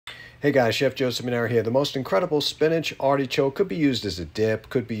Hey guys, Chef Joe Ciminera here. The most incredible spinach artichoke could be used as a dip,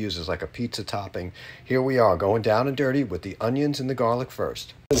 could be used as like a pizza topping. Here we are, going down and dirty with the onions and the garlic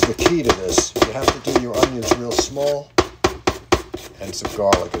first. This is the key to this. You have to do your onions real small and some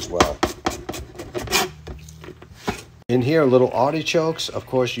garlic as well. In here, little artichokes. Of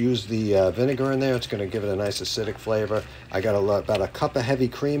course, use the vinegar in there. It's going to give it a nice acidic flavor. I got about a cup of heavy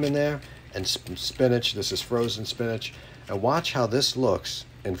cream in there and spinach. This is frozen spinach. And watch how this looks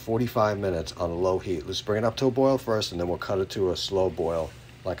in 45 minutes on a low heat. Let's bring it up to a boil first, and then we'll cut it to a slow boil,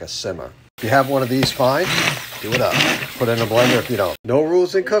 like a simmer. If you have one of these, fine. Do it up. Put it in a blender if you don't. No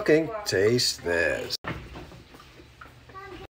rules in cooking. Taste this.